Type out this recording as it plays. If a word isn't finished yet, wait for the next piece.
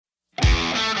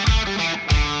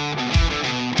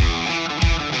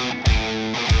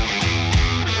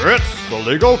It's the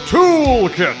Legal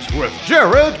Toolkit with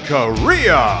Jared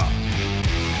Correa.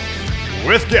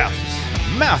 With guests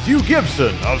Matthew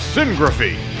Gibson of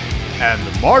Syncgraphy and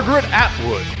Margaret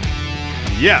Atwood.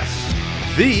 Yes,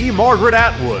 the Margaret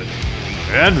Atwood.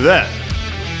 And then,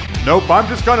 nope, I'm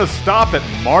just gonna stop at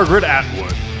Margaret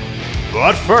Atwood.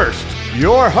 But first,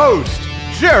 your host,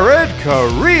 Jared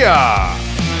Correa.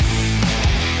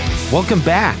 Welcome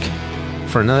back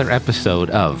for another episode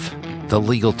of the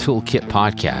Legal Toolkit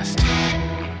Podcast.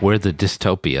 We're the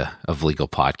dystopia of legal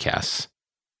podcasts.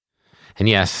 And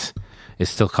yes,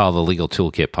 it's still called the Legal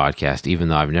Toolkit Podcast, even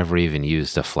though I've never even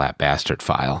used a flat bastard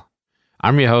file.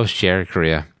 I'm your host, Jared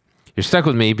Correa. You're stuck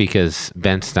with me because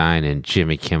Ben Stein and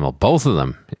Jimmy Kimmel, both of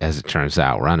them, as it turns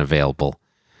out, were unavailable.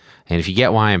 And if you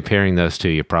get why I'm pairing those two,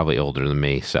 you're probably older than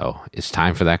me, so it's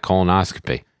time for that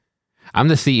colonoscopy. I'm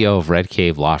the CEO of Red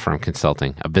Cave Law Firm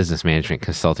Consulting, a business management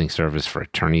consulting service for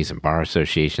attorneys and bar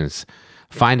associations.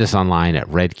 Find us online at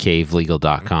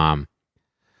redcavelegal.com.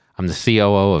 I'm the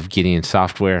COO of Gideon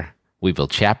Software. We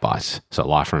build chatbots so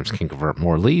law firms can convert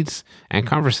more leads, and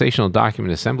conversational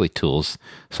document assembly tools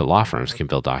so law firms can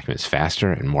build documents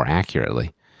faster and more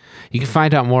accurately. You can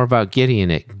find out more about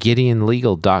Gideon at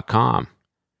gideonlegal.com.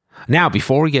 Now,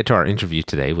 before we get to our interview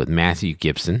today with Matthew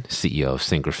Gibson, CEO of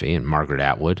Syncgraphy, and Margaret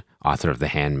Atwood, author of The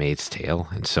Handmaid's Tale,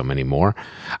 and so many more,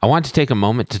 I want to take a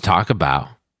moment to talk about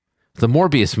the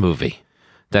Morbius movie.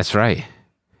 That's right.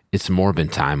 It's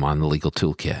Morbin time on the Legal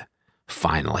Toolkit.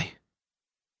 Finally.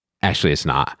 Actually, it's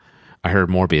not. I heard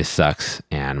Morbius sucks,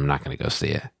 and I'm not going to go see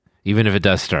it, even if it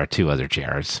does star two other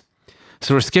Jareds.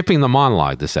 So we're skipping the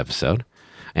monologue this episode,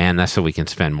 and that's so we can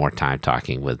spend more time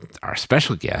talking with our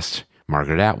special guest,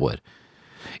 Margaret Atwood.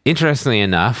 Interestingly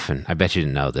enough, and I bet you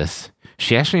didn't know this,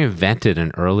 she actually invented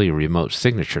an early remote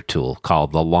signature tool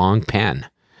called the Long Pen,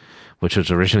 which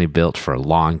was originally built for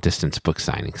long-distance book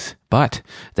signings. But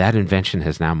that invention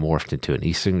has now morphed into an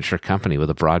e-signature company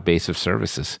with a broad base of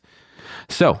services.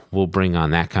 So we'll bring on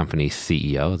that company's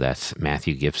CEO, that's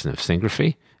Matthew Gibson of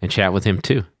Syncgraphy, and chat with him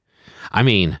too. I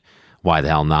mean, why the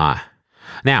hell not?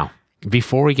 Now,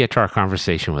 before we get to our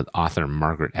conversation with author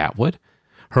Margaret Atwood,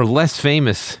 her less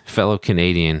famous fellow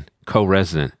Canadian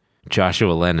co-resident,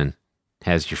 Joshua Lennon,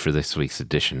 has you for this week's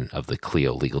edition of the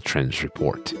Clio Legal Trends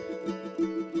Report.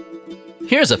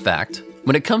 Here's a fact.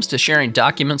 When it comes to sharing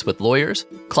documents with lawyers,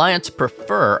 clients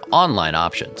prefer online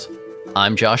options.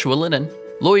 I'm Joshua Lennon,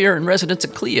 lawyer in residence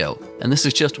at Clio, and this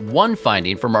is just one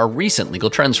finding from our recent Legal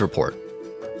Trends Report.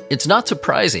 It's not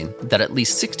surprising that at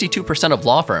least 62% of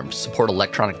law firms support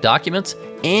electronic documents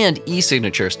and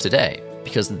e-signatures today,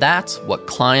 because that's what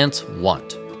clients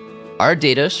want. Our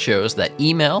data shows that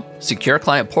email, secure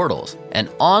client portals, and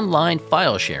online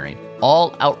file sharing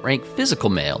all outrank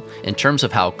physical mail in terms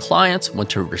of how clients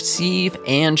want to receive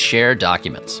and share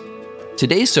documents.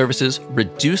 Today's services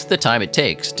reduce the time it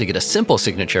takes to get a simple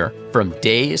signature from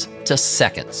days to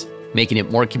seconds, making it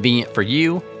more convenient for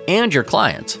you and your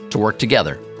clients to work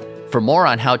together. For more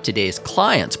on how today's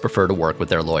clients prefer to work with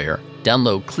their lawyer,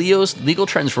 download Clio's Legal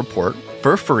Trends Report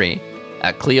for free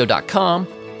at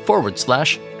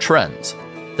clio.com/trends.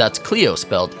 That's Clio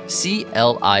spelled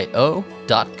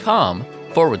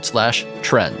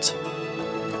CLIO.com/trends.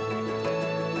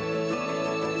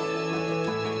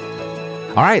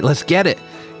 All right, let's get it.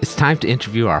 It's time to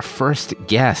interview our first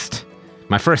guest.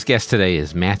 My first guest today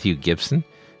is Matthew Gibson.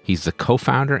 He's the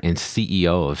co-founder and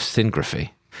CEO of Syncgraphy.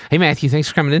 Hey, Matthew, thanks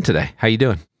for coming in today. How you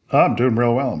doing? I'm doing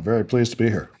real well. I'm very pleased to be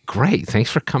here. Great.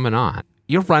 Thanks for coming on.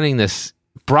 You're running this,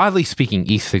 broadly speaking,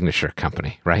 e-signature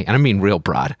company, right? And I mean real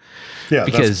broad. Yeah.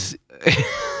 Because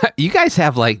you guys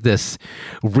have like this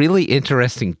really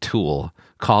interesting tool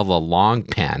called the Long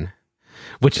Pen,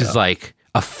 which is like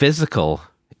a physical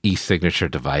e-signature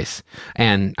device.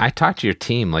 And I talked to your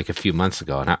team like a few months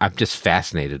ago, and I'm just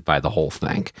fascinated by the whole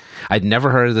thing. I'd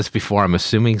never heard of this before. I'm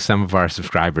assuming some of our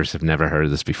subscribers have never heard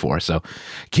of this before. So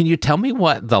can you tell me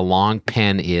what the Long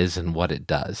Pen is and what it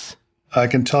does? I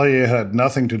can tell you it had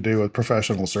nothing to do with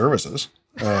professional services,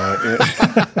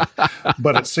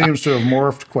 but it seems to have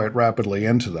morphed quite rapidly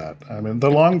into that. I mean,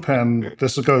 the Long Pen,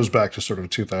 this goes back to sort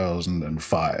of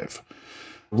 2005.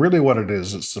 Really what it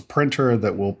is, it's a printer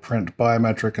that will print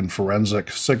biometric and forensic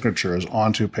signatures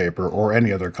onto paper or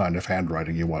any other kind of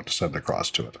handwriting you want to send across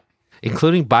to it.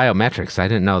 Including biometrics. I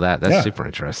didn't know that. That's super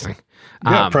interesting.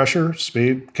 Yeah, pressure,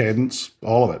 speed, cadence,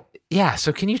 all of it. Yeah,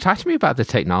 so can you talk to me about the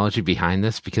technology behind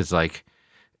this? Because, like,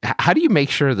 how do you make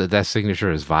sure that that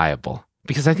signature is viable?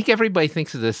 Because I think everybody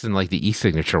thinks of this in, like, the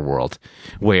e-signature world,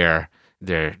 where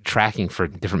they're tracking for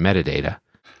different metadata.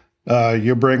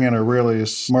 You bring in a really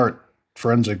smart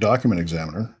forensic document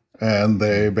examiner, and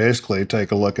they basically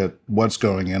take a look at what's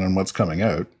going in and what's coming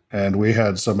out. And we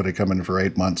had somebody come in for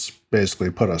 8 months, basically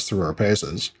put us through our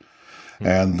paces.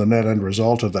 And the net end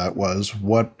result of that was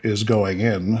what is going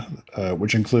in,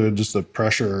 which includes the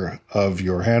pressure of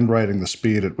your handwriting, the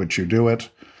speed at which you do it,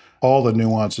 all the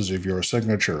nuances of your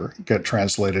signature get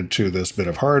translated to this bit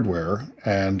of hardware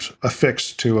and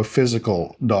affixed to a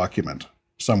physical document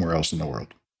somewhere else in the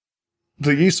world.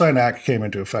 The eSign Act came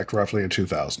into effect roughly in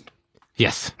 2000.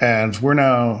 Yes. And we're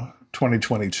now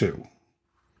 2022.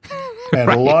 And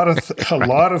a lot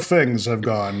of things have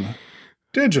gone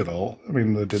digital. I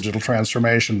mean, the digital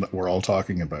transformation that we're all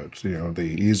talking about,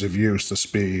 the ease of use, the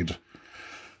speed.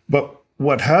 But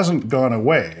what hasn't gone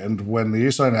away, and when the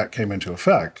eSign Act came into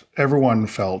effect, everyone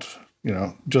felt,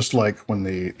 just like when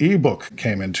the e-book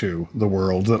came into the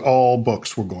world, that all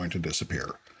books were going to disappear.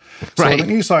 So when the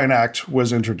eSign Act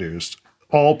was introduced,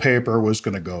 all paper was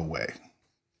going to go away.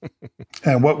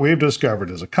 And what we've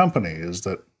discovered as a company is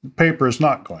that paper is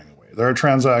not going away. There are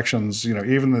transactions,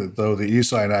 even though the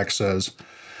eSign Act says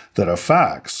that a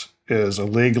fax is a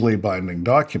legally binding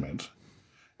document,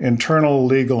 internal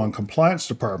legal and compliance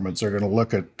departments are going to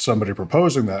look at somebody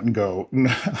proposing that and go,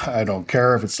 I don't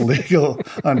care if it's legal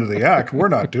under the Act. We're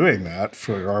not doing that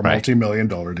for our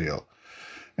multi-million-dollar deal.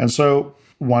 And so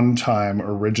one-time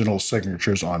original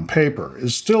signatures on paper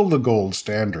is still the gold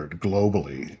standard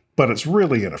globally, but it's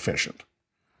really inefficient.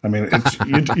 I mean,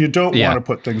 you don't want to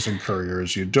put things in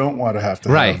couriers. You don't want to have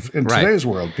today's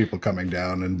world, people coming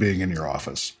down and being in your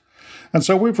office. And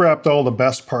so we've wrapped all the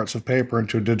best parts of paper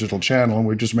into a digital channel, and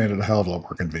we just made it a hell of a lot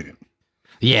more convenient.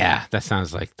 Yeah, that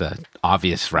sounds like the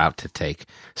obvious route to take.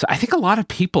 So I think a lot of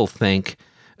people think,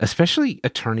 especially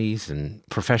attorneys and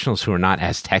professionals who are not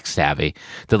as tech savvy,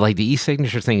 that like the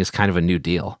e-signature thing is kind of a new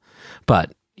deal.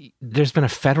 But there's been a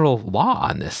federal law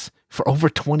on this for over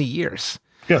 20 years.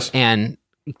 Yes. And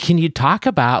can you talk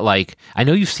about, I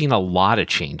know you've seen a lot of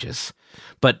changes,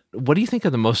 but what do you think are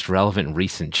the most relevant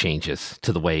recent changes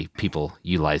to the way people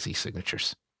utilize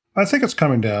e-signatures? I think it's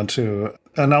coming down to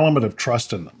an element of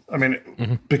trust in them. I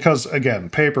mean, because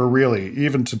again, paper really,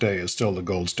 even today, is still the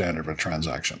gold standard of a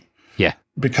transaction. Yeah.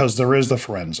 Because there is the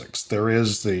forensics, there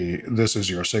is this is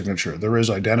your signature, there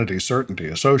is identity certainty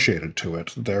associated to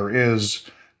it, there is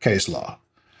case law.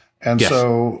 And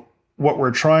so what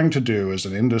we're trying to do as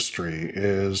an industry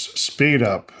is speed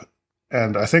up.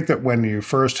 And I think that when you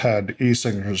first had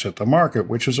e-signatures hit the market,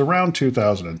 which is around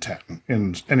 2010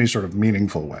 in any sort of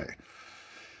meaningful way,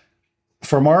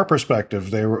 from our perspective,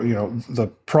 they were, the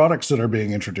products that are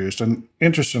being introduced and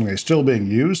interestingly still being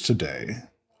used today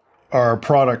are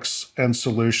products and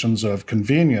solutions of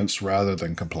convenience rather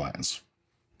than compliance.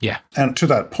 Yeah. And to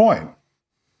that point,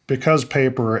 because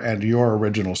paper and your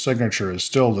original signature is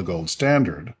still the gold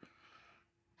standard,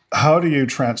 how do you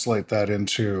translate that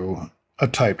into a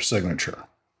typed signature?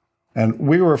 And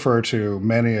we refer to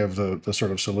many of the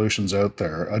sort of solutions out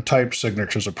there. A typed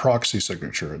signature is a proxy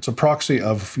signature. It's a proxy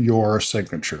of your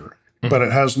signature, but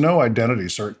it has no identity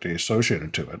certainty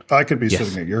associated to it. I could be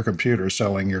sitting at your computer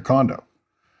selling your condo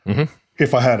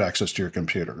if I had access to your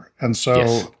computer. And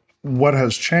so what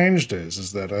has changed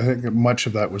is that I think much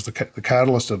of that was the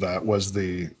catalyst of that was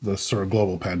the sort of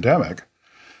global pandemic,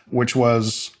 which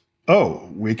was,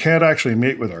 we can't actually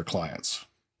meet with our clients,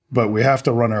 but we have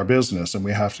to run our business and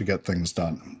we have to get things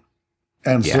done.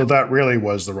 And so that really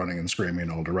was the running and screaming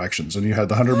in all directions. And you had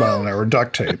the 100-mile-an-hour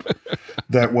duct tape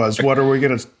that was, what are we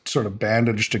going to sort of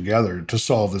bandage together to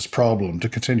solve this problem, to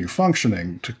continue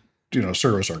functioning, to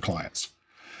service our clients?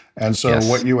 And so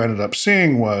what you ended up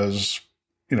seeing was,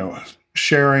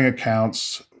 sharing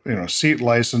accounts, seat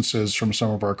licenses from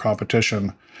some of our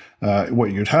competition.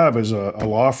 What you'd have is a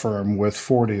law firm with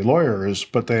 40 lawyers,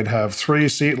 but they'd have 3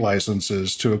 seat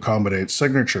licenses to accommodate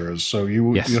signatures. So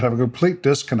you'd have a complete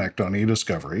disconnect on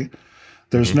e-discovery.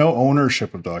 There's no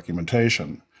ownership of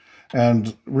documentation.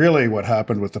 And really what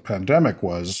happened with the pandemic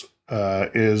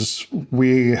is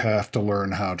we have to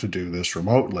learn how to do this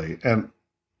remotely. And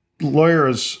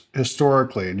lawyers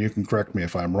historically, and you can correct me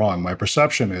if I'm wrong, my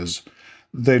perception is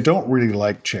they don't really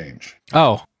like change.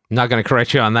 Oh, not going to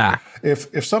correct you on that.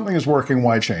 If something is working,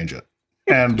 why change it?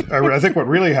 And I think what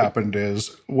really happened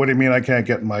is, what do you mean I can't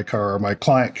get in my car, or my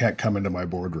client can't come into my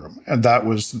boardroom? And that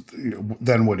was,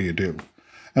 then what do you do?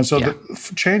 And so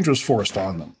the change was forced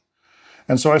on them.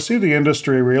 And so I see the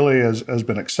industry really has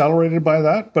been accelerated by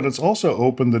that, but it's also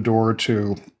opened the door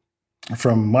to,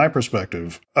 from my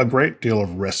perspective, a great deal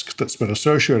of risk that's been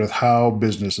associated with how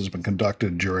business has been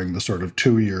conducted during the sort of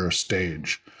 2-year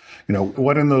stage.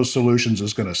 What in those solutions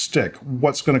is going to stick?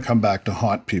 What's going to come back to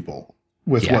haunt people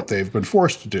with what they've been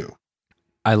forced to do?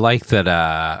 I like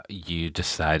that you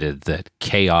decided that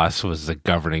chaos was the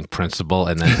governing principle,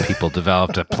 and then people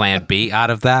developed a plan B out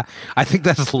of that. I think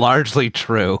that's largely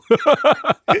true.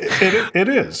 It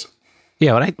is.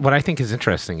 Yeah, what I think is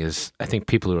interesting is I think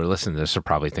people who are listening to this are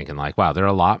probably thinking like, wow, there are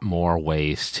a lot more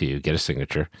ways to get a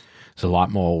signature. There's a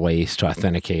lot more ways to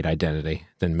authenticate identity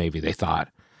than maybe they thought.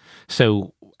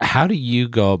 So how do you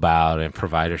go about, and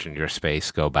providers in your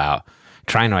space go about,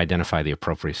 trying to identify the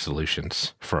appropriate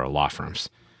solutions for law firms?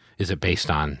 Is it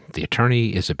based on the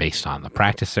attorney? Is it based on the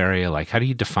practice area? Like, how do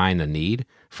you define the need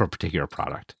for a particular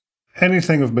product?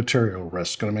 Anything of material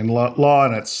risk. I mean, law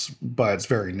in by its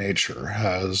very nature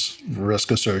has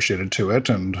risk associated to it,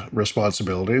 and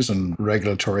responsibilities and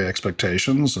regulatory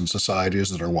expectations and societies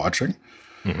that are watching.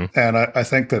 Mm-hmm. And I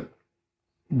think that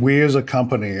we as a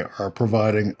company are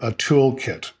providing a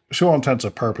toolkit to all intents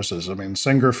and purposes. I mean,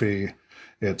 Syncgraphy,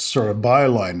 its sort of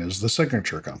byline is the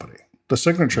signature company. The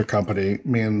signature company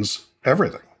means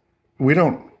everything. We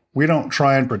don't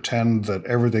try and pretend that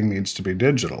everything needs to be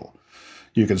digital.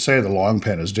 You can say the long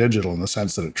pen is digital in the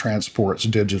sense that it transports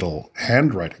digital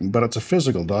handwriting, but it's a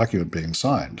physical document being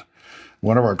signed.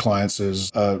 One of our clients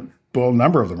is, a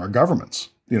number of them are governments,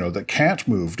 that can't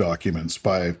move documents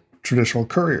by traditional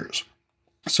couriers.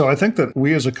 So I think that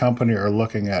we as a company are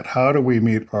looking at how do we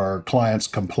meet our clients'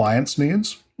 compliance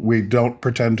needs. We don't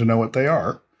pretend to know what they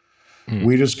are.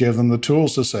 We just give them the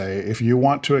tools to say, if you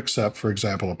want to accept, for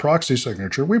example, a proxy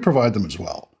signature, we provide them as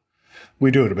well.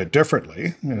 We do it a bit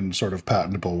differently in sort of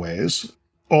patentable ways,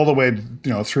 all the way,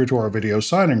 through to our video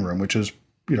signing room, which is,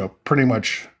 pretty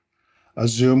much a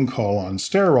Zoom call on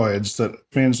steroids. That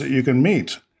means that you can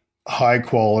meet high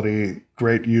quality,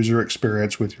 great user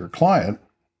experience with your client,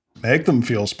 make them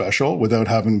feel special without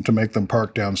having to make them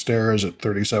park downstairs at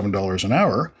 $37 an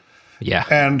hour. Yeah.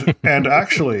 and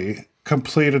actually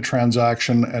complete a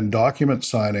transaction and document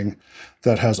signing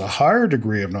that has a higher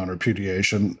degree of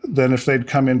non-repudiation than if they'd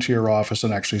come into your office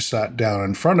and actually sat down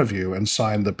in front of you and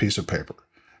signed the piece of paper.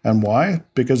 And why?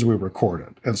 Because we record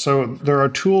it. And so there are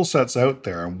tool sets out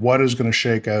there. What is going to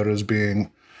shake out as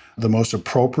being the most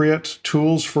appropriate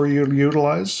tools for you to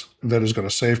utilize that is going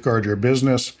to safeguard your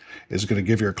business, is going to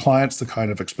give your clients the kind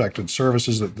of expected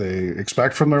services that they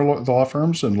expect from their law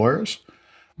firms and lawyers.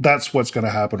 That's what's going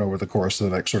to happen over the course of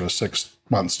the next sort of 6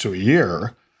 months to a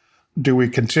year. Do we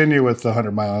continue with the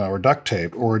 100-mile-an-hour duct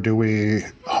tape, or do we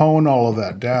hone all of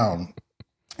that down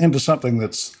into something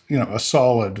that's, a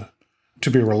solid,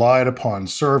 to be relied upon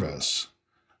service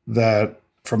that,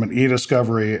 from an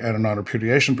e-discovery and a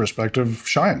non-repudiation perspective,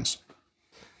 shines?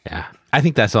 Yeah, I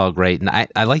think that's all great. And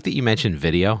I like that you mentioned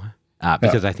video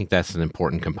because I think that's an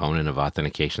important component of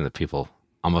authentication that people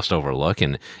almost overlook,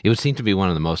 and it would seem to be one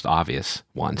of the most obvious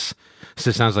ones.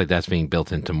 So it sounds like that's being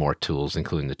built into more tools,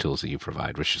 including the tools that you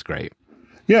provide, which is great.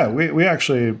 Yeah, we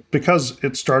actually, because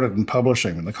it started in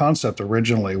publishing, and the concept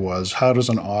originally was, how does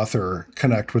an author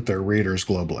connect with their readers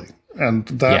globally? And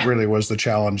that really was the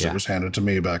challenge that was handed to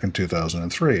me back in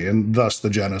 2003, and thus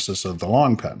the genesis of the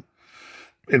long pen.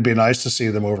 It'd be nice to see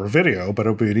them over video, but it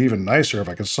would be even nicer if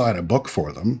I could sign a book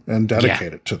for them and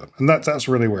dedicate it to them. And that's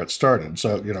really where it started.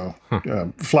 So,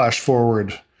 flash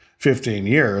forward 15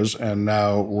 years, and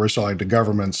now we're selling to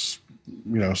governments,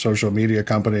 social media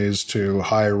companies, to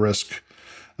high risk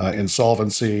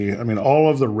insolvency. I mean, all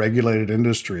of the regulated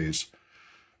industries,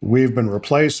 we've been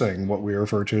replacing what we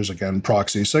refer to as, again,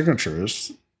 proxy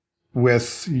signatures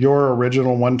with your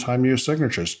original one-time use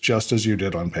signatures, just as you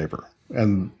did on paper.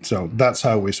 And so that's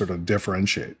how we sort of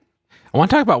differentiate. I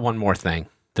want to talk about one more thing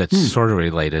that's sort of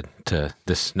related to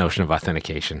this notion of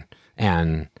authentication.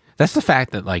 And that's the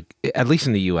fact that, like, at least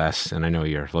in the US, and I know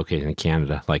you're located in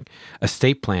Canada, like,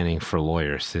 estate planning for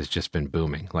lawyers has just been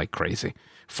booming like crazy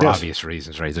for obvious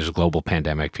reasons, right? There's a global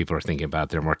pandemic. People are thinking about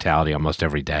their mortality almost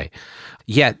every day.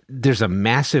 Yet there's a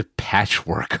massive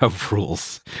patchwork of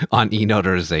rules on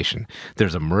e-notarization.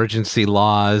 There's emergency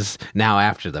laws. Now,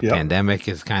 after the pandemic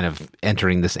is kind of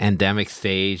entering this endemic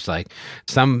stage, like,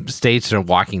 some states are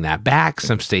walking that back.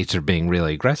 Some states are being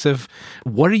really aggressive.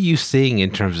 What are you seeing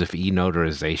in terms of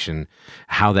e-notarization,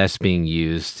 how that's being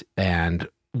used, and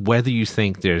whether you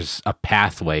think there's a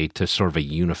pathway to sort of a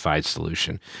unified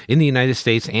solution in the United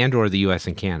States and or the US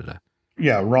and Canada?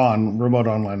 Yeah, Ron, remote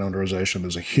online notarization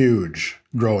is a huge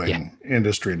growing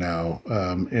industry now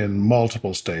in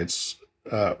multiple states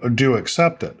do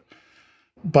accept it.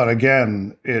 But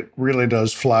again, it really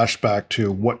does flash back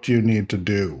to what you need to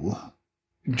do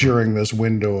during this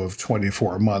window of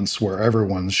 24 months where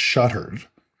everyone's shuttered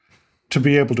to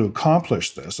be able to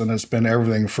accomplish this. And it's been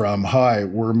everything from, hi,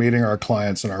 we're meeting our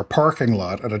clients in our parking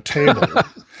lot at a table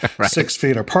right. 6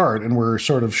 feet apart, and we're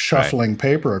sort of shuffling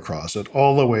paper across it,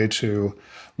 all the way to,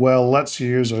 well, let's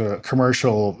use a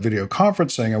commercial video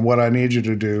conferencing, and what I need you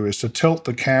to do is to tilt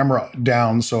the camera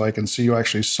down so I can see you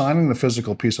actually signing the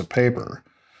physical piece of paper,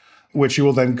 which you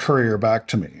will then courier back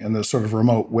to me in this sort of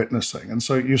remote witnessing. And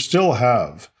so you still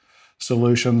have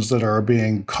solutions that are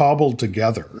being cobbled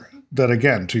together that,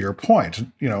 again, to your point,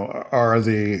 are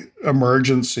the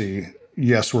emergency,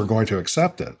 yes, we're going to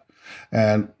accept it.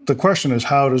 And the question is,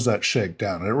 how does that shake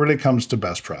down? And it really comes to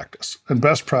best practice. And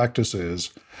best practice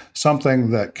is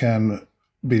something that can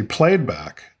be played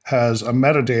back, has a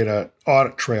metadata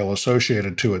audit trail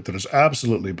associated to it that is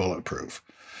absolutely bulletproof,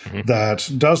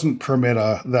 that doesn't permit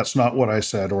that's not what I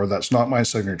said, or that's not my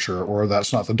signature, or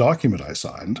that's not the document I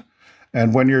signed.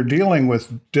 And when you're dealing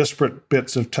with disparate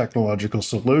bits of technological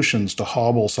solutions to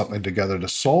hobble something together to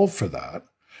solve for that,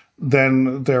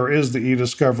 then there is the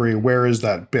e-discovery, where is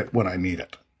that bit when I need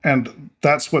it? And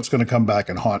that's what's going to come back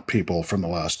and haunt people from the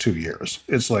last 2 years.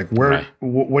 It's like, what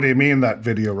do you mean that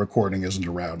video recording isn't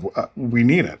around? We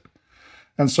need it.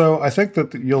 And so I think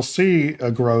that you'll see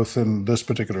a growth in this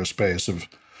particular space of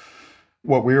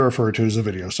what we refer to as a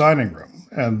video signing room.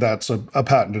 And that's a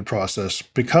patented process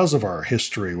because of our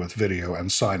history with video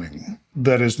and signing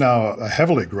that is now a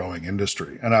heavily growing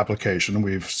industry and application.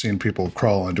 We've seen people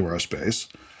crawl into our space.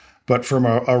 But from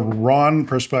a RON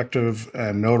perspective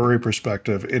and notary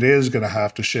perspective, it is going to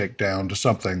have to shake down to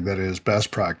something that is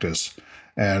best practice.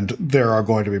 And there are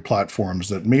going to be platforms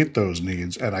that meet those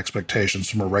needs and expectations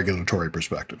from a regulatory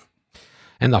perspective.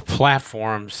 And the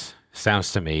platforms,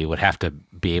 sounds to me, would have to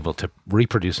be able to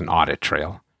reproduce an audit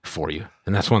trail for you.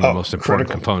 And that's one of the most important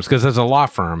components, because as a law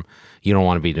firm, you don't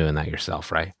want to be doing that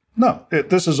yourself, right? No,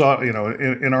 this is,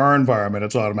 in our environment,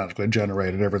 it's automatically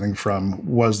generated. Everything from,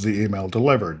 was the email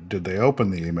delivered? Did they open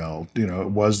the email?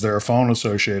 Was their phone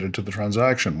associated to the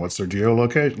transaction? What's their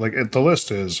geolocation? The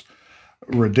list is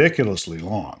ridiculously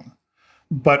long.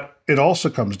 But it also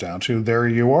comes down to, there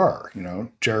you are.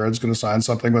 Jared's going to sign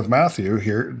something with Matthew.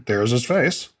 There's his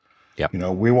face. Yep.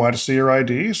 We want to see your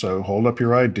ID, so hold up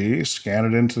your ID, scan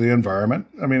it into the environment.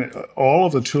 I mean, all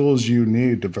of the tools you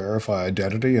need to verify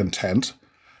identity, intent,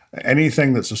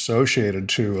 anything that's associated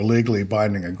to a legally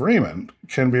binding agreement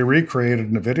can be recreated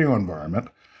in a video environment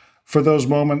for those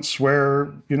moments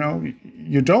where,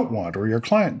 you don't want, or your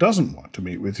client doesn't want to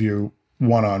meet with you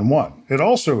one-on-one. It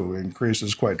also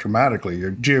increases quite dramatically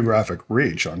your geographic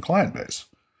reach on client base.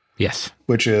 Yes.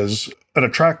 Which is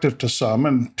attractive to some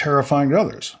and terrifying to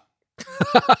others.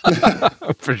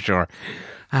 For sure.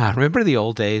 Remember the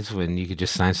old days when you could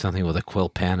just sign something with a quill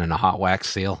pen and a hot wax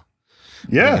seal?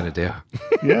 Yeah. What are you going to do?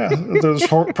 Yeah. There's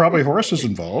probably horses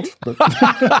involved. But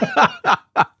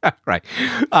right.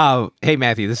 Hey,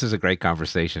 Matthew, this is a great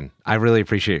conversation. I really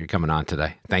appreciate you coming on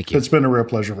today. Thank you. It's been a real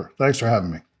pleasure. Thanks for having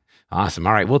me. Awesome.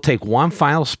 All right. We'll take one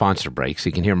final sponsor break so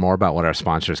you can hear more about what our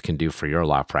sponsors can do for your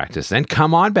law practice. Then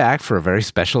come on back for a very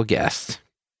special guest.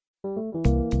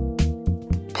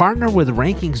 Partner with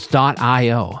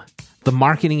Rankings.io, the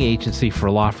marketing agency for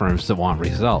law firms that want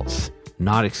results,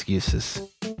 not excuses.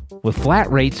 With flat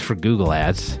rates for Google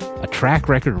ads, a track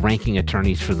record ranking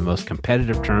attorneys for the most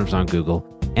competitive terms on Google,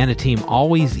 and a team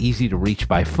always easy to reach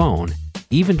by phone,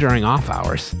 even during off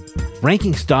hours,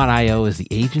 Rankings.io is the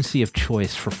agency of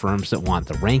choice for firms that want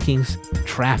the rankings,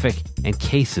 traffic, and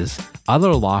cases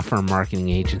other law firm marketing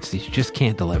agencies just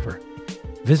can't deliver.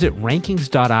 Visit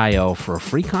Rankings.io for a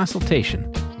free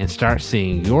consultation and start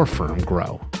seeing your firm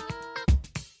grow.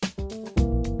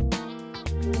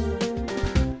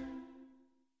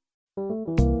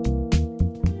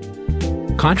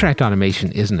 Contract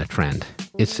automation isn't a trend.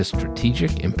 It's a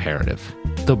strategic imperative.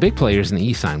 Though big players in the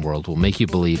e-sign world will make you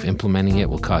believe implementing it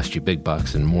will cost you big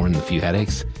bucks and more than a few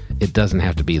headaches, it doesn't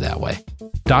have to be that way.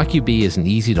 DocuBee is an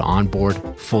easy-to-onboard,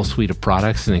 full suite of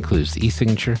products that includes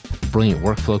e-signature, brilliant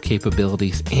workflow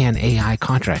capabilities, and AI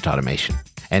contract automation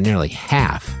at nearly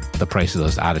half the price of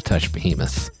those out-of-touch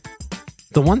behemoths.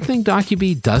 The one thing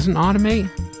DocuBee doesn't automate?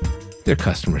 Their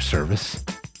customer service.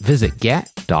 Visit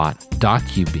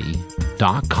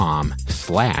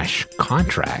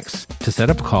get.docubee.com/contracts to set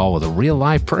up a call with a real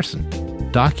live person.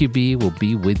 DocuBee will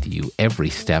be with you every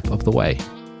step of the way.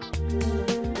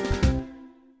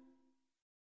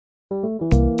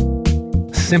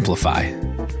 Simplify.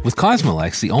 With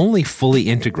Cosmolex, the only fully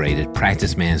integrated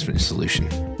practice management solution.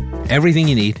 Everything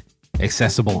you need,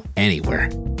 accessible anywhere.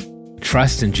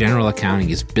 Trust and general accounting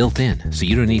is built in, so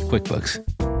you don't need QuickBooks.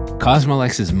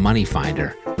 Cosmolex's Money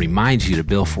Finder reminds you to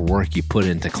bill for work you put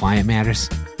into client matters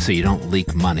so you don't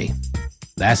leak money.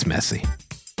 That's messy.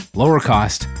 Lower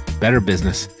cost, better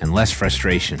business, and less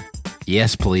frustration.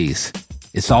 Yes, please.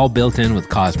 It's all built in with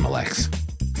Cosmolex.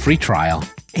 Free trial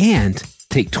and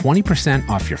take 20%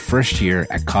 off your first year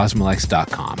at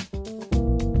Cosmolex.com.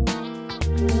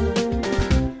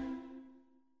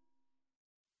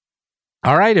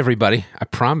 All right, everybody. I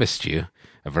promised you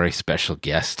a very special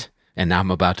guest, and now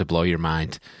I'm about to blow your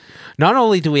mind. Not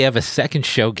only do we have a second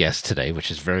show guest today,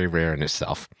 which is very rare in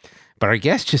itself, but our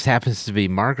guest just happens to be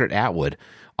Margaret Atwood,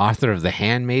 author of The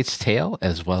Handmaid's Tale,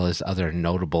 as well as other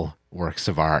notable works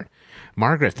of art.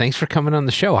 Margaret, thanks for coming on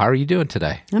the show. How are you doing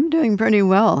today? I'm doing pretty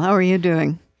well. How are you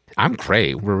doing? I'm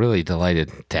great. We're really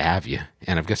delighted to have you,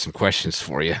 and I've got some questions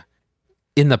for you.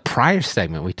 In the prior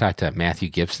segment, we talked to Matthew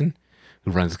Gibson,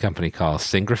 who runs a company called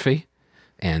Syngraphy,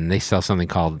 and they sell something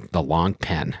called the Long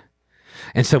Pen.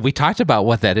 And so we talked about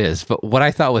what that is, but what I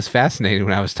thought was fascinating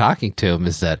when I was talking to him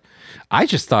is that I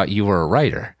just thought you were a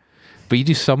writer, but you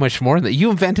do so much more than that. You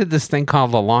invented this thing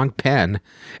called the Long Pen,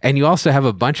 and you also have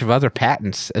a bunch of other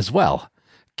patents as well.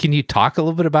 Can you talk a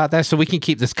little bit about that so we can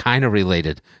keep this kind of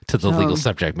related to the legal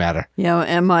subject matter? Yeah,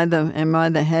 am I the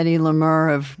Hedy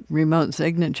Lamarr of remote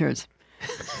signatures?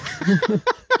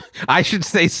 I should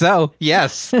say so,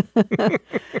 yes.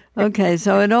 Okay,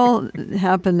 so it all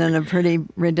happened in a pretty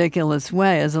ridiculous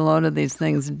way, as a lot of these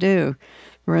things do.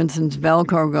 For instance,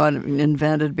 Velcro got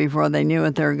invented before they knew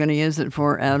what they were going to use it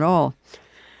for at all.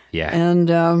 Yeah. And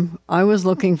I was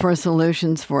looking for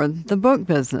solutions for the book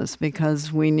business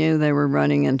because we knew they were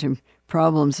running into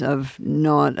problems of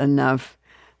not enough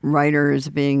writers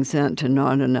being sent to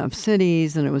not enough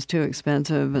cities, and it was too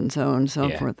expensive, and so on and so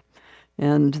forth.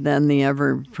 And then the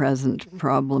ever-present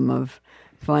problem of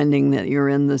finding that you're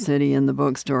in the city in the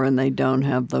bookstore and they don't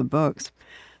have the books.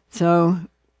 So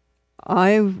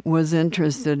I was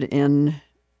interested in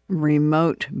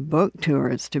remote book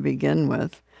tours to begin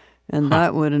with, and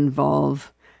that would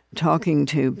involve talking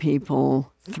to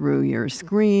people through your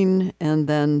screen and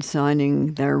then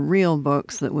signing their real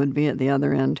books that would be at the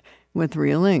other end with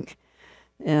real ink.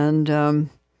 And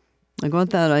I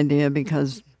got that idea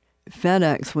because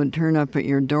FedEx would turn up at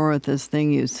your door with this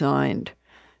thing you signed.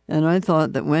 And I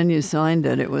thought that when you signed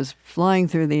it, it was flying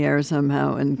through the air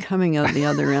somehow and coming out the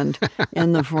other end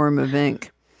in the form of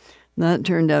ink. That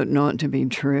turned out not to be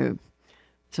true.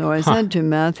 So I said to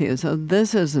Matthew, so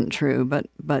this isn't true,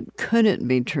 but could it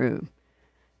be true?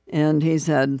 And he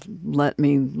said, let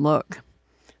me look.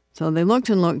 So they looked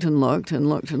and looked and looked and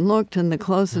looked and looked, and the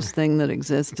closest thing that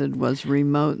existed was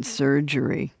remote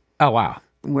surgery. Oh, wow.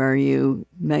 Where you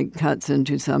make cuts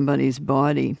into somebody's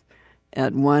body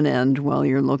at one end while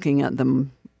you're looking at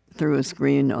them through a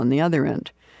screen on the other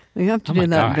end. You have to do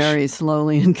that very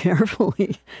slowly and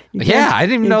carefully. I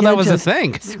didn't even know that was a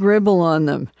thing. Scribble on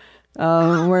them.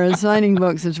 Whereas signing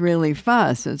books is really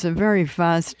fast. It's a very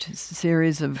fast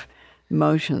series of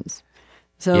motions.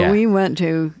 So we went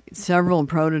to several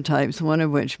prototypes, one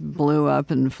of which blew up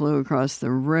and flew across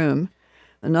the room,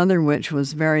 another which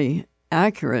was very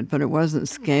accurate, but it wasn't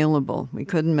scalable. We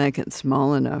couldn't make it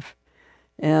small enough.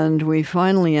 And we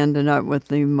finally ended up with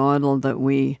the model that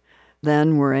we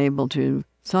then were able to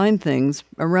sign things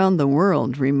around the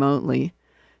world remotely.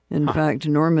 In fact,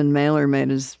 Norman Mailer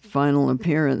made his final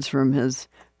appearance from his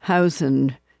house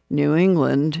in New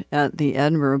England at the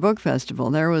Edinburgh Book Festival.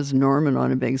 There was Norman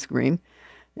on a big screen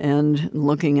and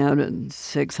looking out at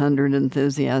 600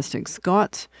 enthusiastic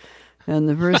Scots. And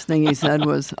the first thing he said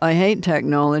was, I hate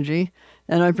technology,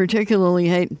 and I particularly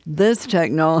hate this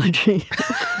technology.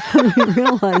 And we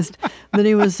realized that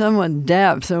he was somewhat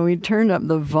deaf, so we turned up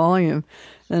the volume.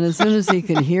 And as soon as he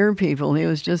could hear people, he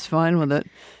was just fine with it.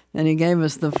 And he gave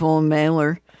us the full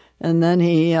mailer. And then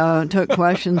he took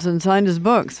questions and signed his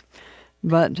books.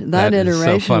 But that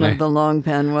iteration of the Long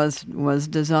Pen was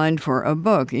designed for a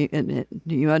book.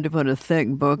 You had to put a thick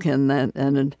book in that,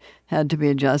 and it had to be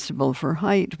adjustable for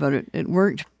height, but it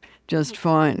worked just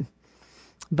fine.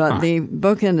 But the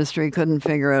book industry couldn't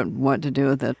figure out what to do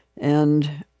with it.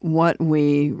 And what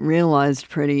we realized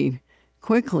pretty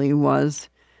quickly was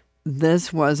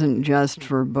this wasn't just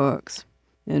for books.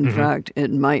 In fact,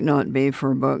 it might not be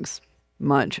for books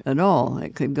much at all.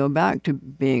 It could go back to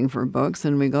being for books,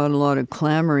 and we got a lot of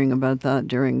clamoring about that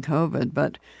during COVID,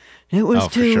 but it was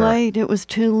too late. It was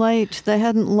too late. They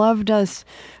hadn't loved us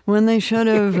when they should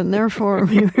have, and therefore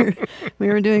we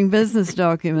were doing business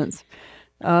documents.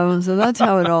 So that's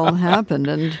how it all happened,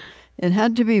 and it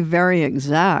had to be very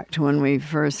exact when we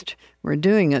first were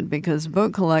doing it because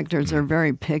book collectors are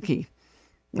very picky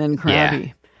and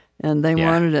crabby, and they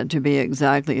wanted it to be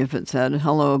exactly if it said,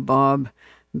 "Hello, Bob.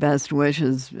 Best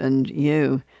wishes," and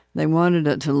you, they wanted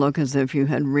it to look as if you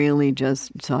had really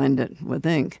just signed it with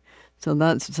ink.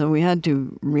 So we had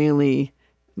to really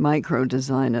micro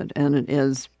design it, and it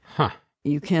is.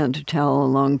 You can't tell a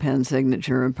long pen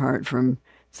signature apart from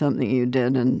something you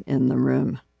did in the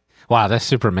room. Wow, that's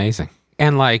super amazing.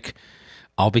 And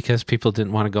all because people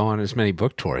didn't want to go on as many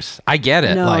book tours. I get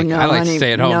it. I like to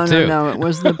stay at home too. No. It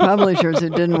was the publishers who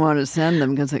didn't want to send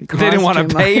them because it cost they didn't want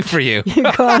to pay much. For you. You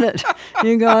got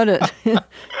it.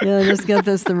 Yeah, just get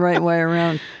this the right way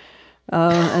around.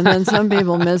 And then some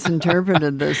people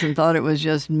misinterpreted this and thought it was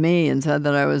just me and said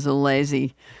that I was a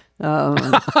lazy.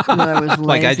 That I was lazy.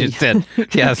 Like I just did.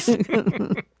 Yes.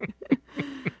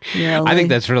 Yeah, I think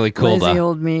that's really cool. Lazy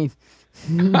old me.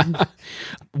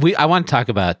 I want to talk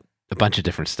about a bunch of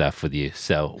different stuff with you.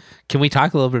 So can we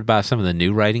talk a little bit about some of the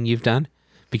new writing you've done?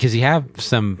 Because you have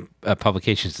some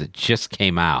publications that just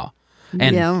came out.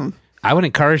 And yeah. I would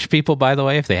encourage people, by the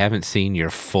way, if they haven't seen your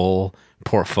full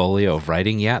portfolio of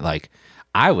writing yet,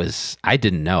 I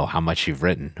didn't know how much you've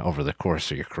written over the course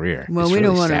of your career. Well, we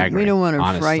don't want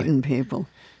to frighten people.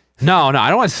 No, I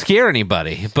don't want to scare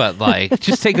anybody, but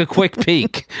just take a quick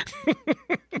peek.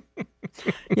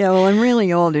 Yeah, well, I'm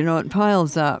really old. It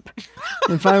piles up.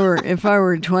 If I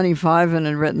were 25 and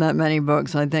had written that many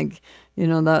books, I think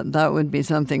that would be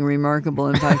something remarkable.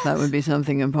 In fact, that would be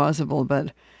something impossible.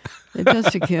 But it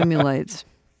just accumulates.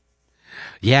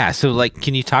 Yeah, so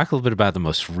can you talk a little bit about the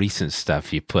most recent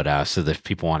stuff you put out so that if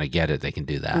people want to get it, they can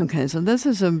do that? Okay, so this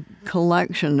is a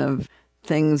collection of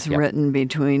things written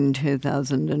between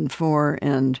 2004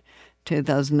 and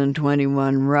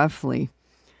 2021, roughly.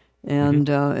 And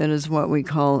it is what we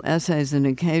call essays and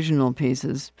occasional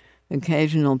pieces.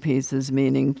 Occasional pieces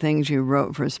meaning things you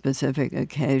wrote for specific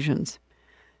occasions.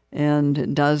 And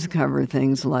it does cover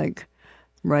things like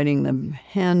writing The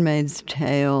Handmaid's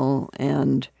Tale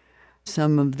and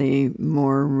some of the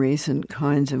more recent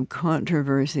kinds of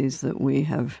controversies that we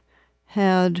have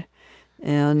had.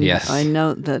 And yes. I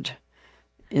note that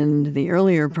in the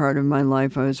earlier part of my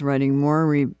life, I was writing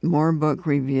more book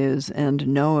reviews and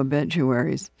no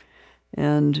obituaries.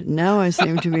 And now I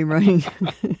seem to be writing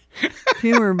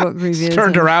fewer book reviews. It's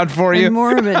turned around for you. And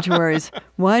more obituaries.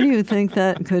 Why do you think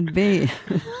that could be?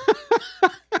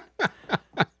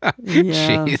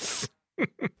 Yeah. Jeez.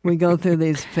 We go through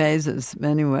these phases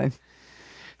anyway.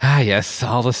 Yes,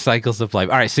 all the cycles of life.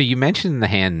 All right, so you mentioned The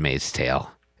Handmaid's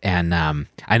Tale. And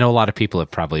I know a lot of people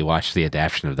have probably watched the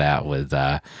adaptation of that with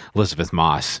Elizabeth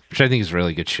Moss, which I think is a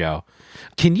really good show.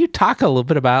 Can you talk a little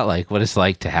bit about what it's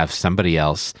like to have somebody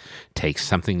else take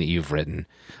something that you've written,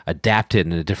 adapt it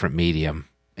in a different medium,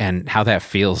 and how that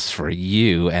feels for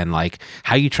you, and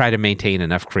how you try to maintain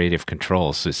enough creative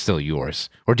control so it's still yours?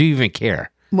 Or do you even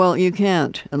care? Well, you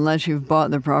can't unless you've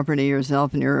bought the property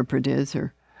yourself and you're a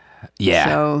producer. Yeah.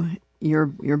 So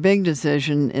your big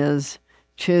decision is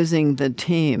choosing the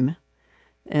team.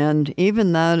 And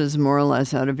even that is more or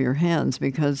less out of your hands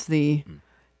because the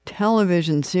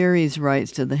television series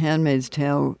rights to The Handmaid's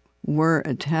Tale were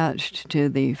attached to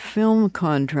the film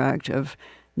contract of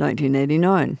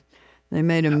 1989. They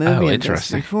made a movie of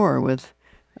this before with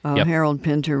Harold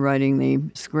Pinter writing the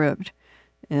script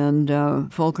and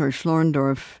Volker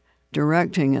Schlorndorff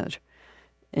directing it.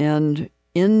 And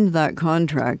in that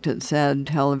contract, it said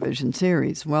television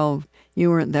series. Well, you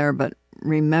weren't there, but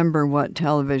remember what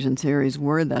television series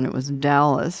were then. It was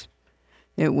Dallas.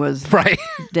 It was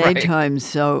daytime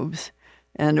soaps.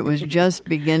 And it was just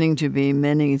beginning to be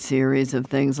mini-series of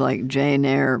things like Jane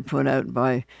Eyre put out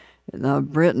by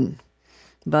Britain.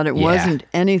 But it wasn't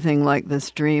anything like the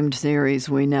streamed series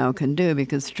we now can do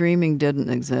because streaming didn't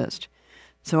exist.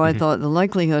 So I thought the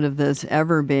likelihood of this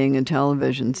ever being a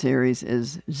television series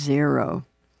is zero.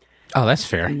 Oh, that's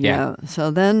fair. Yeah. So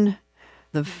then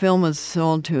the film was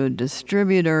sold to a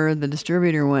distributor. The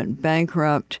distributor went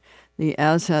bankrupt. The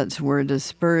assets were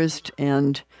dispersed,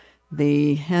 and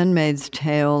the Handmaid's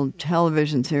Tale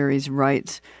television series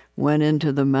rights went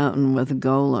into the mountain with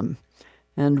Golem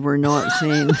and were not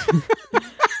seen.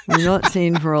 Were not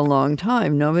seen for a long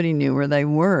time. Nobody knew where they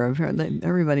were.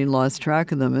 Everybody lost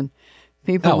track of them, and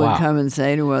people would come and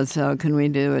say to us, can we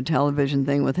do a television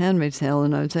thing with Handmaid's Tale?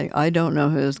 And I would say, I don't know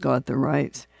who's got the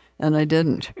rights. And I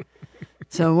didn't.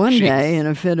 So one day, in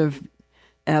a fit of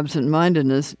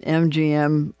absent-mindedness,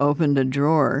 MGM opened a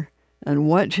drawer, and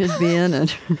what should be in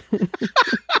it?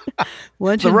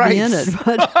 What should be in it?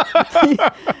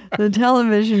 But the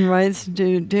television rights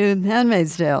to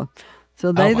Handmaid's Tale.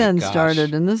 So they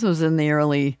started, and this was in the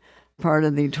early part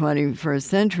of the 21st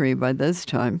century by this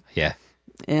time. Yeah.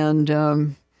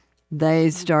 And they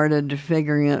started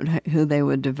figuring out who they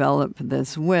would develop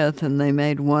this with, and they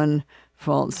made one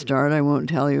false start. I won't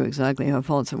tell you exactly how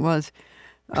false it was.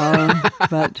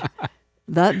 But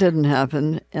that didn't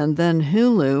happen. And then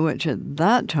Hulu, which at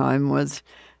that time was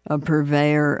a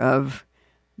purveyor of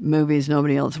movies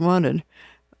nobody else wanted.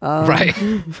 Right.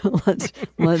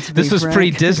 Let's This was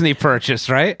pre-Disney purchase,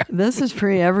 right? This is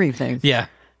pre-everything. Yeah.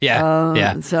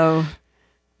 Yeah. So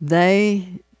they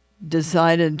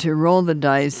decided to roll the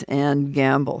dice and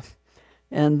gamble.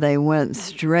 And they went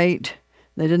straight.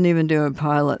 They didn't even do a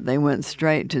pilot. They went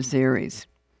straight to series.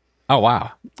 Oh,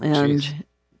 wow. And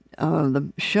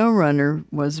the showrunner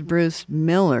was Bruce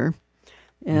Miller.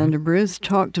 And Bruce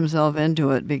talked himself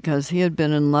into it because he had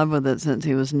been in love with it since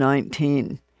he was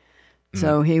 19.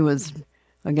 So he was,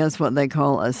 I guess, what they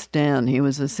call a stan. He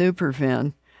was a super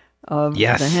fan of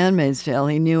The Handmaid's Tale.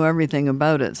 He knew everything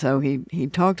about it. So he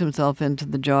talked himself into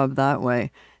the job that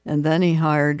way. And then he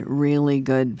hired really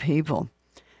good people.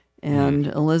 And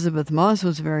Elizabeth Moss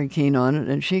was very keen on it,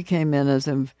 and she came in as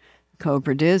a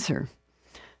co-producer.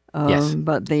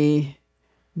 But the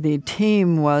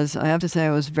team was, I have to say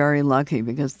I was very lucky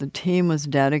because the team was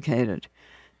dedicated.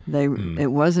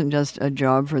 It wasn't just a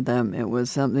job for them. It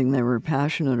was something they were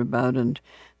passionate about, and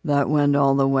that went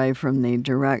all the way from the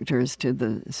directors to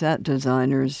the set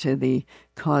designers to the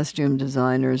costume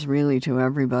designers, really to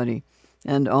everybody,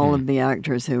 and all of the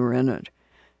actors who were in it.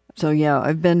 So, yeah,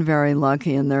 I've been very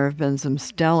lucky, and there have been some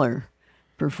stellar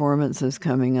performances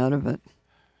coming out of it.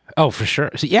 Oh, for sure.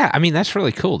 So, yeah, I mean, that's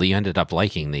really cool that you ended up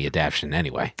liking the adaptation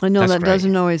anyway. I know that's that great.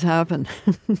 doesn't always happen.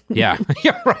 Yeah,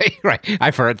 right.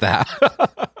 I've heard that.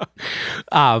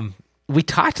 We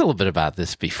talked a little bit about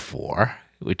this before.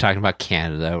 We're talking about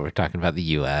Canada. We're talking about the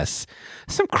U.S.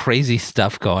 Some crazy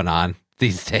stuff going on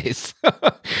these days.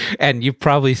 And you've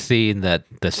probably seen that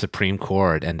the Supreme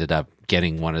Court ended up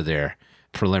getting one of their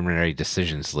preliminary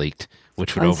decisions leaked,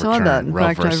 which would overturn Roe versus Wade. I saw that. In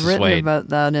fact, I've written about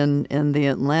that in The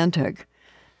Atlantic.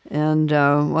 And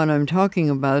what I'm talking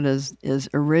about is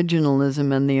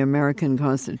originalism in the American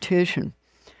Constitution.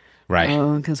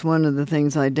 Right. Because one of the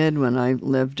things I did when I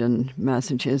lived in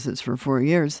Massachusetts for 4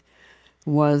 years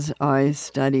was I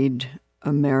studied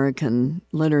American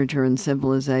literature and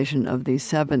civilization of the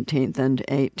 17th and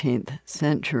 18th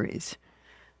centuries.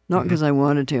 Not because I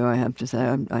wanted to, I have to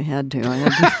say. I had to.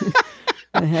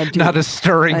 I had to. Not a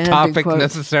stirring topic quote,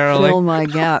 necessarily. Fill my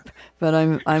gap, but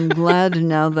I'm glad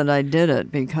now that I did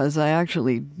it because I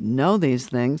actually know these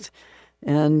things,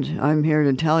 and I'm here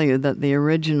to tell you that the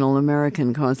original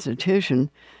American Constitution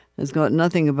has got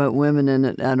nothing about women in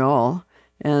it at all,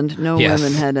 and no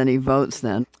women had any votes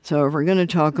then. So if we're going to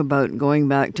talk about going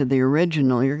back to the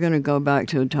original, you're going to go back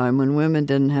to a time when women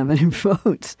didn't have any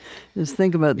votes. Just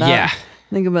think about that. Yeah.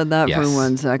 Think about that for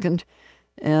 1 second.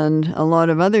 And a lot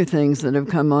of other things that have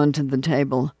come onto the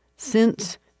table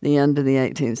since the end of the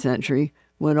 18th century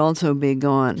would also be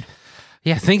gone.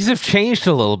 Yeah, things have changed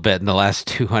a little bit in the last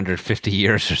 250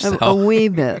 years or so. A wee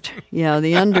bit. Yeah,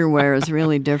 the underwear is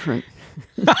really different.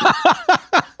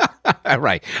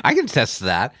 Right. I can attest to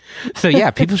that. So,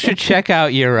 yeah, people should check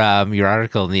out your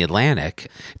article in The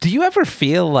Atlantic. Do you ever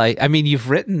feel like, I mean, you've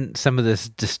written some of this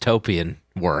dystopian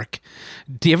work.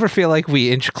 Do you ever feel like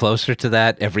we inch closer to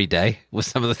that every day with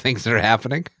some of the things that are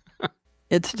happening?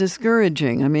 It's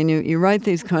discouraging. I mean, you write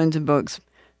these kinds of books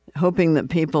hoping that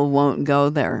people won't go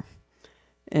there.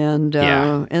 And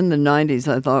in the 90s,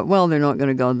 I thought, well, they're not going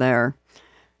to go there.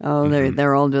 Oh,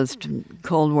 they're all just,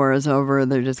 Cold War is over.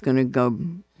 They're just going to go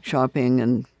shopping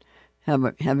and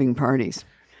having parties.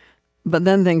 But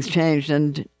then things changed,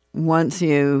 and once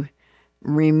you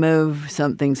remove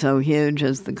something so huge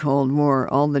as the Cold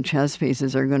War, all the chess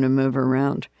pieces are going to move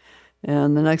around.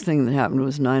 And the next thing that happened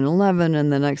was 9/11,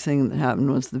 and the next thing that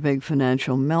happened was the big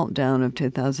financial meltdown of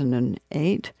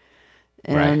 2008.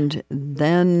 And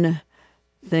then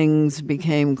things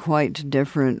became quite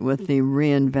different with the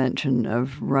reinvention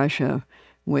of Russia,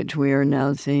 which we are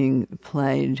now seeing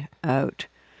played out.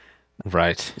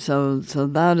 Right. So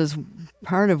that is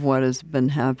part of what has been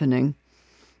happening.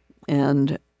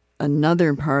 And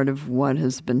another part of what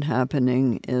has been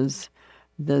happening is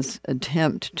this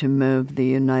attempt to move the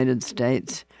United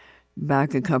States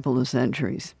back a couple of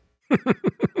centuries.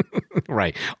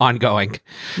 Right. Ongoing.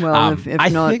 Well,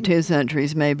 if not 2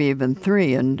 centuries, maybe even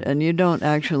 3. And you don't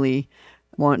actually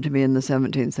want to be in the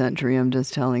 17th century, I'm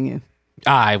just telling you.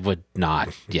 I would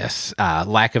not, yes.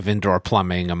 Lack of indoor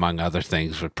plumbing, among other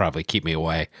things, would probably keep me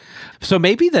away. So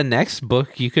maybe the next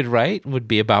book you could write would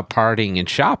be about partying and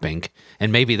shopping,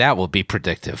 and maybe that will be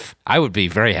predictive. I would be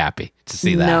very happy to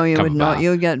see that. No, you come would about. not. You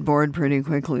would get bored pretty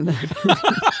quickly then.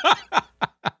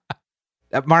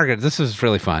 Margaret, this was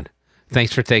really fun.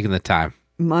 Thanks for taking the time.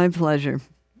 My pleasure.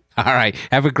 All right.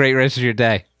 Have a great rest of your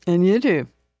day. And you too.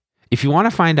 If you want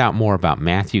to find out more about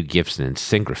Matthew Gibson and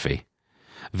Syngraphy,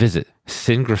 visit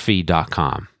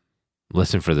syngraphy.com.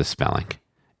 Listen for the spelling.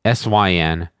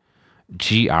 SYNGRAFII.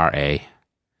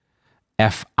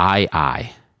 That's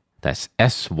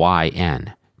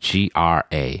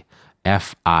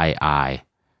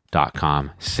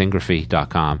SYNGRAFII.com,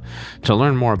 syngraphy.com. To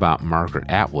learn more about Margaret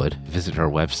Atwood, visit her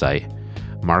website,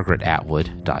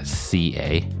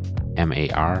 margaretatwood.ca,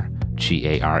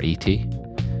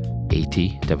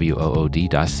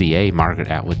 MargaretAtwood.ca,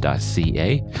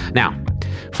 margaretatwood.ca. Now,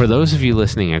 for those of you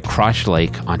listening in Crush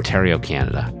Lake, Ontario,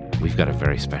 Canada, we've got a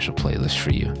very special playlist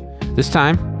for you. This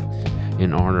time,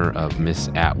 in honor of Miss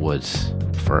Atwood's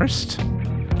first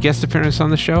guest appearance on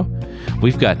the show,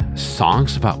 we've got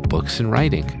songs about books and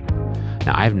writing.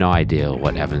 Now, I have no idea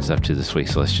what Evan's up to this week,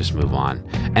 so let's just move on.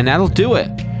 And that'll do it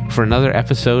for another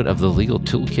episode of the Legal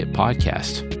Toolkit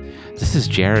Podcast. This is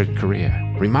Jared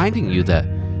Correa, reminding you that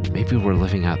maybe we're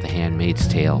living out The Handmaid's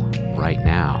Tale right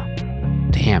now.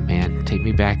 Damn, man, take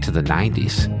me back to the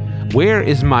 90s. Where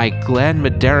is my Glenn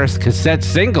Medeiros cassette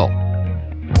single?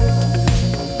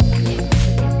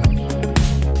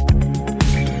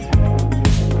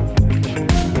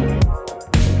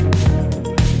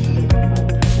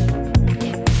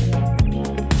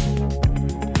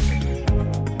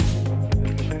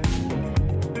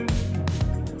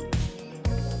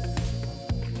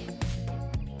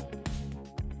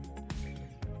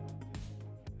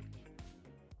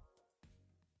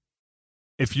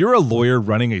 If you're a lawyer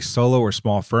running a solo or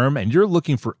small firm and you're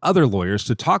looking for other lawyers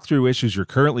to talk through issues you're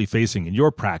currently facing in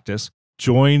your practice,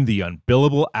 join the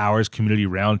Unbillable Hours Community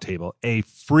Roundtable, a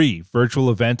free virtual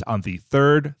event on the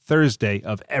third Thursday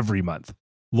of every month.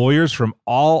 Lawyers from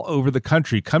all over the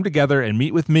country come together and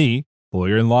meet with me,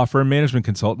 lawyer and law firm management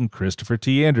consultant Christopher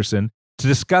T. Anderson, to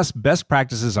discuss best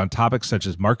practices on topics such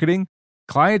as marketing,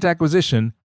 client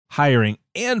acquisition, hiring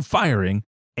and firing,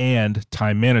 and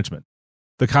time management.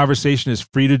 The conversation is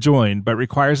free to join, but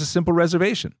requires a simple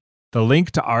reservation. The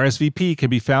link to RSVP can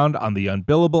be found on the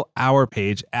Unbillable Hour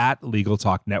page at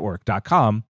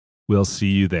LegalTalkNetwork.com. We'll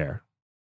see you there.